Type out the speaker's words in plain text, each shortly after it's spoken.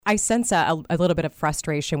I sense a little bit of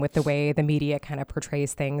frustration with the way the media kind of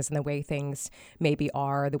portrays things and the way things maybe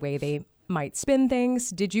are, the way they might spin things.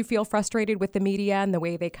 Did you feel frustrated with the media and the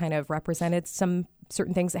way they kind of represented some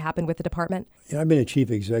certain things that happened with the department? Yeah, I've been a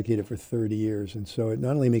chief executive for 30 years, and so it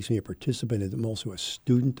not only makes me a participant, I'm also a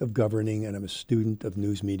student of governing, and I'm a student of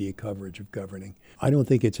news media coverage of governing. I don't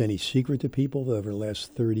think it's any secret to people that over the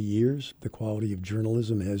last 30 years, the quality of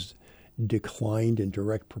journalism has declined in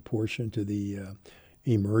direct proportion to the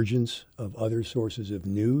emergence of other sources of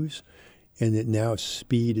news, and that now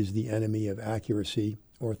speed is the enemy of accuracy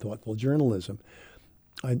or thoughtful journalism.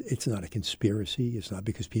 It's not a conspiracy. It's not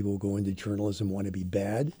because people who go into journalism want to be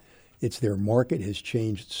bad. It's their market has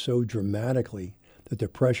changed so dramatically that the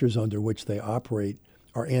pressures under which they operate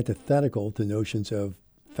are antithetical to notions of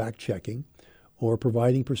fact-checking or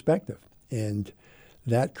providing perspective. And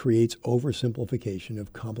that creates oversimplification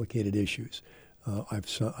of complicated issues. I've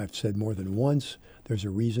said more than once, there's a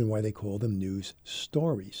reason why they call them news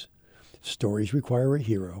stories. Stories require a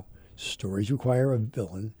hero. Stories require a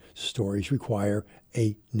villain. Stories require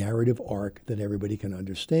a narrative arc that everybody can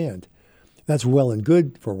understand. That's well and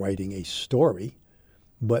good for writing a story,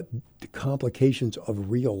 but the complications of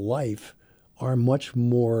real life are much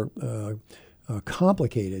more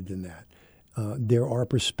complicated than that. There are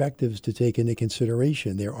perspectives to take into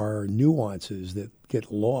consideration. There are nuances that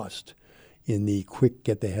get lost in the quick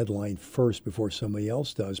get the headline first before somebody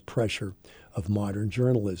else does pressure of modern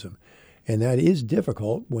journalism. And that is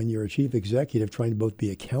difficult when you're a chief executive trying to both be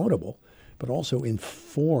accountable, but also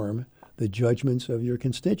inform the judgments of your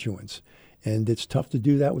constituents. And it's tough to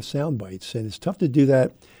do that with sound bites. And it's tough to do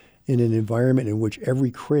that in an environment in which every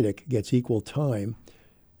critic gets equal time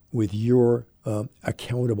with your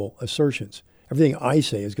accountable assertions. Everything I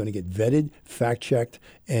say is going to get vetted, fact-checked,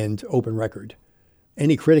 and open record.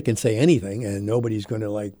 Any critic can say anything, and nobody's going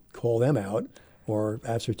to call them out or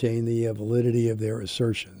ascertain the validity of their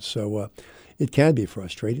assertions. So it can be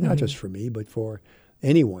frustrating, not just for me, but for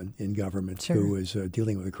anyone in government who is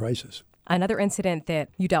dealing with a crisis. Another incident that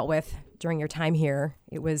you dealt with during your time here,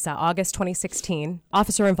 it was August 2016.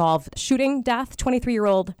 Officer-involved shooting death,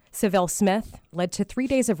 23-year-old Seville Smith, led to 3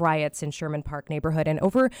 days of riots in Sherman Park neighborhood. And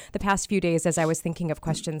over the past few days, as I was thinking of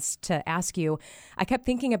questions to ask you, I kept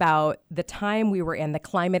thinking about the time we were in, the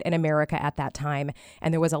climate in America at that time.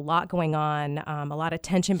 And there was a lot going on, a lot of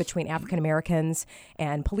tension between African Americans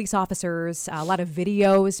and police officers, a lot of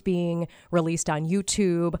videos being released on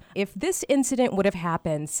YouTube. If this incident would have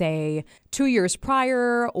happened, say, 2 years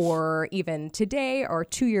prior or even today or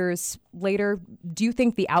 2 years later, do you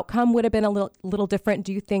think the outcome would have been a little different?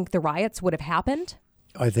 Do you think the riots would have happened?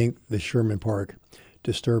 I think the Sherman Park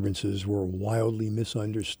disturbances were wildly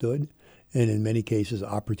misunderstood and in many cases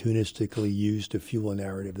opportunistically used to fuel a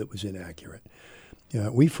narrative that was inaccurate.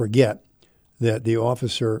 We forget that the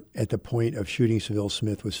officer at the point of shooting Seville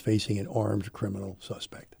Smith was facing an armed criminal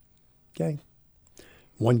suspect. Okay?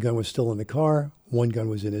 One gun was still in the car. One gun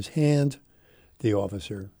was in his hand. The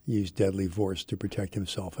officer used deadly force to protect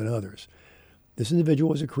himself and others. This individual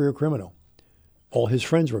was a career criminal. All his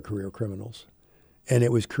friends were career criminals. And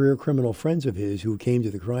it was career criminal friends of his who came to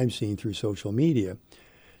the crime scene through social media.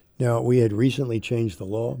 Now, we had recently changed the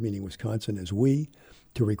law, meaning Wisconsin as we,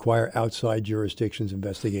 to require outside jurisdictions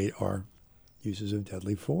investigate our uses of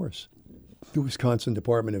deadly force. The Wisconsin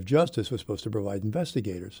Department of Justice was supposed to provide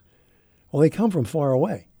investigators. Well, they come from far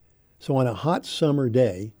away. So on a hot summer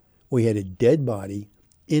day, we had a dead body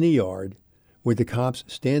in a yard with the cops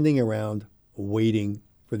standing around waiting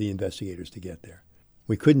for the investigators to get there.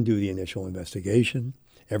 We couldn't do the initial investigation.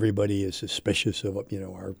 Everybody is suspicious of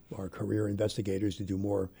our career investigators to do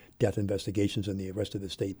more death investigations than the rest of the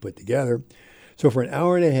state put together. So for an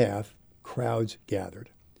hour and a half, crowds gathered.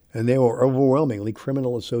 And they were overwhelmingly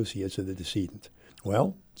criminal associates of the decedent.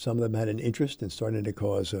 Well, some of them had an interest in starting to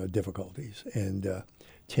cause difficulties, and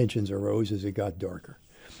tensions arose as it got darker.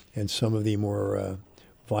 And some of the more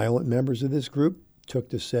violent members of this group took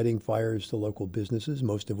to setting fires to local businesses,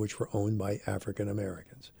 most of which were owned by African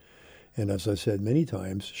Americans. And as I said many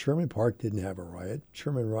times, Sherman Park didn't have a riot.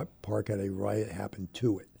 Sherman Park had a riot happen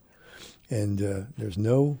to it. And there's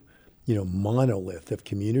no monolith of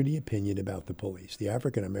community opinion about the police. The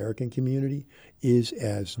African American community is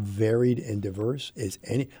as varied and diverse as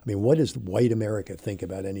any. I mean, what does white America think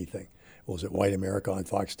about anything? Well, is it white America on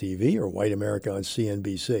Fox TV or white America on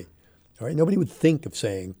CNBC? All right, nobody would think of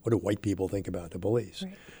saying, what do white people think about the police?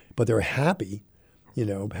 Right. But they're happy,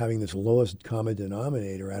 having this lowest common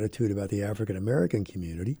denominator attitude about the African American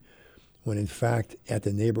community, when in fact, at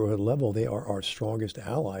the neighborhood level, they are our strongest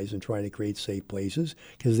allies in trying to create safe places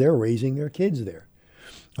because they're raising their kids there.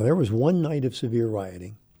 Now, there was one night of severe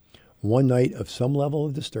rioting one night of some level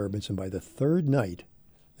of disturbance, and by the third night,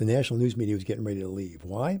 the national news media was getting ready to leave.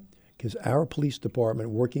 Why? Because our police department,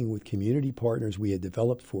 working with community partners we had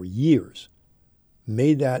developed for years,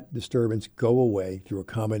 made that disturbance go away through a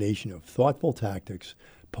combination of thoughtful tactics,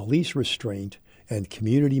 police restraint, and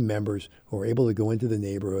community members who were able to go into the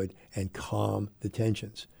neighborhood and calm the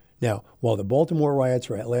tensions. Now, while the Baltimore riots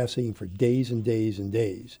were lasting for days and days and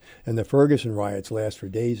days, and the Ferguson riots last for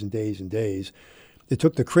days and days and days, it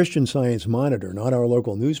took the Christian Science Monitor, not our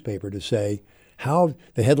local newspaper, to say how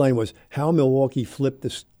the headline was, "How Milwaukee Flipped the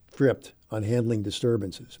Script on Handling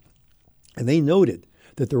Disturbances." And they noted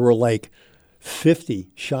that there were like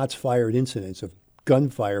 50 shots fired incidents of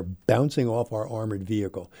gunfire bouncing off our armored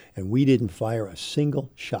vehicle, and we didn't fire a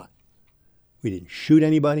single shot. We didn't shoot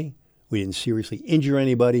anybody. We didn't seriously injure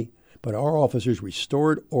anybody, but our officers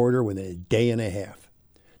restored order within a day and a half.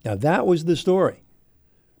 Now, that was the story,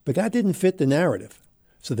 but that didn't fit the narrative.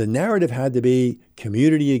 So the narrative had to be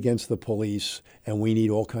community against the police, and we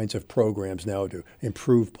need all kinds of programs now to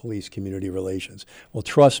improve police-community relations. Well,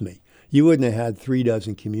 trust me, you wouldn't have had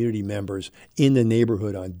 36 community members in the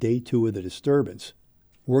neighborhood on day 2 of the disturbance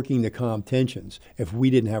working to calm tensions if we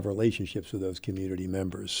didn't have relationships with those community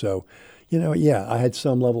members. So, I had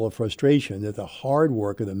some level of frustration that the hard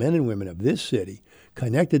work of the men and women of this city,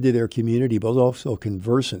 connected to their community, but also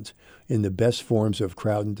conversant in the best forms of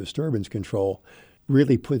crowd and disturbance control,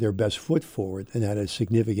 really put their best foot forward and had a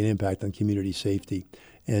significant impact on community safety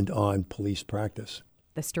and on police practice.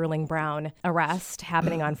 The Sterling Brown arrest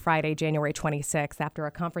happening on Friday, January 26th, after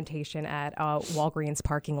a confrontation at a Walgreens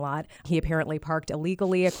parking lot. He apparently parked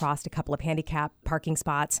illegally across a couple of handicap parking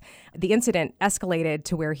spots. The incident escalated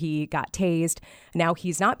to where he got tased. Now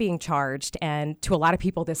he's not being charged. And to a lot of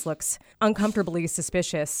people, this looks uncomfortably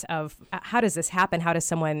suspicious of how does this happen? How does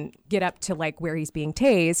someone get up to like where he's being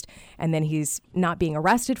tased and then he's not being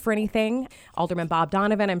arrested for anything? Alderman Bob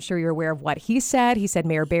Donovan, I'm sure you're aware of what he said. He said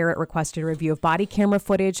Mayor Barrett requested a review of body camera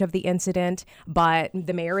footage of the incident, but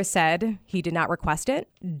the mayor has said he did not request it.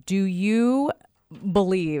 Do you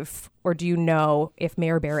believe or do you know if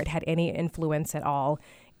Mayor Barrett had any influence at all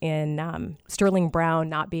in Sterling Brown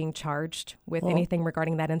not being charged with anything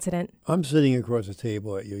regarding that incident? I'm sitting across the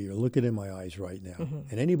table at you. You're looking in my eyes right now. Mm-hmm.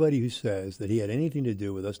 And anybody who says that he had anything to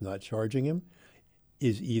do with us not charging him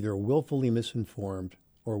is either willfully misinformed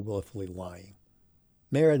or willfully lying.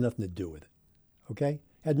 Mayor had nothing to do with it, okay?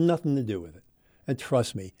 Had nothing to do with it. And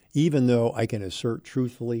trust me, even though I can assert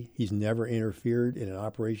truthfully he's never interfered in an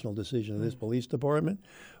operational decision of this police department,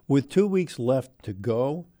 with 2 weeks left to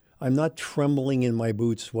go, I'm not trembling in my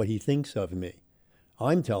boots what he thinks of me.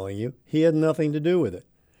 I'm telling you, he had nothing to do with it.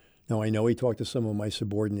 Now, I know he talked to some of my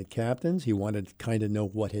subordinate captains. He wanted to kind of know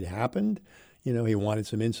what had happened. He wanted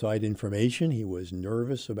some inside information. He was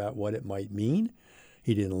nervous about what it might mean.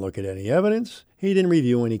 He didn't look at any evidence. He didn't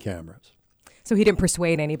review any cameras. So he didn't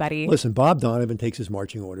persuade anybody. Listen, Bob Donovan takes his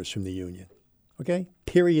marching orders from the union. Okay?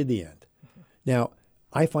 Period, the end. Now,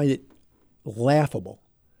 I find it laughable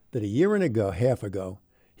that a year and a half ago,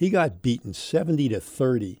 he got beaten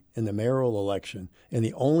 70-30 in the mayoral election, and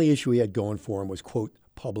the only issue he had going for him was, quote,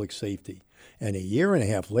 public safety. And a year and a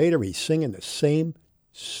half later, he's singing the same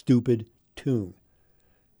stupid tune.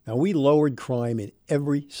 Now, we lowered crime in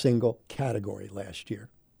every single category last year.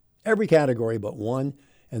 Every category but one.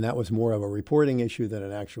 And that was more of a reporting issue than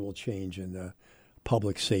an actual change in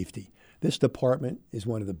public safety. This department is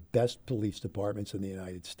one of the best police departments in the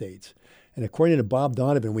United States. And according to Bob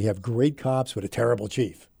Donovan, we have great cops with a terrible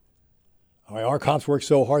chief. Our cops work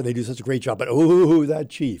so hard, they do such a great job, but that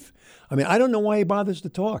chief. I mean, I don't know why he bothers to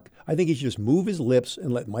talk. I think he should just move his lips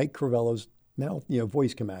and let Mike Crivello's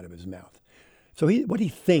voice come out of his mouth. So what he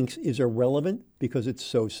thinks is irrelevant because it's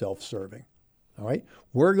so self-serving. All right?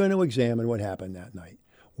 We're going to examine what happened that night.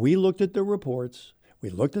 We looked at the reports, we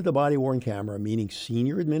looked at the body-worn camera, meaning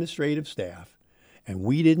senior administrative staff, and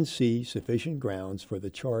we didn't see sufficient grounds for the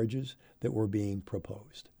charges that were being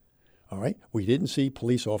proposed. All right? We didn't see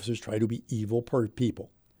police officers try to be evil people.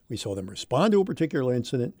 We saw them respond to a particular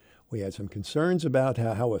incident. We had some concerns about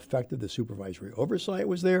how effective the supervisory oversight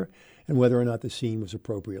was there and whether or not the scene was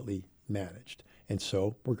appropriately managed. And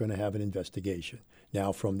so we're going to have an investigation.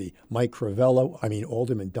 Now, from the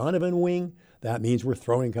Alderman Donovan wing, that means we're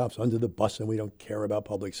throwing cops under the bus and we don't care about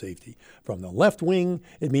public safety. From the left wing,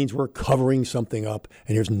 it means we're covering something up.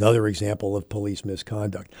 And here's another example of police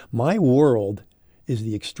misconduct. My world is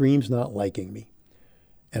the extremes not liking me.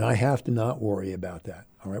 And I have to not worry about that.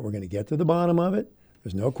 All right, we're going to get to the bottom of it.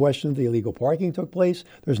 There's no question the illegal parking took place.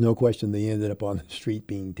 There's no question they ended up on the street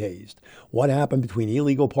being tased. What happened between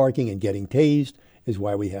illegal parking and getting tased is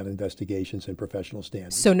why we have investigations and professional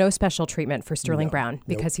standards. So no special treatment for Sterling No. Brown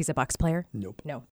because Nope. he's a Bucks player? Nope. No.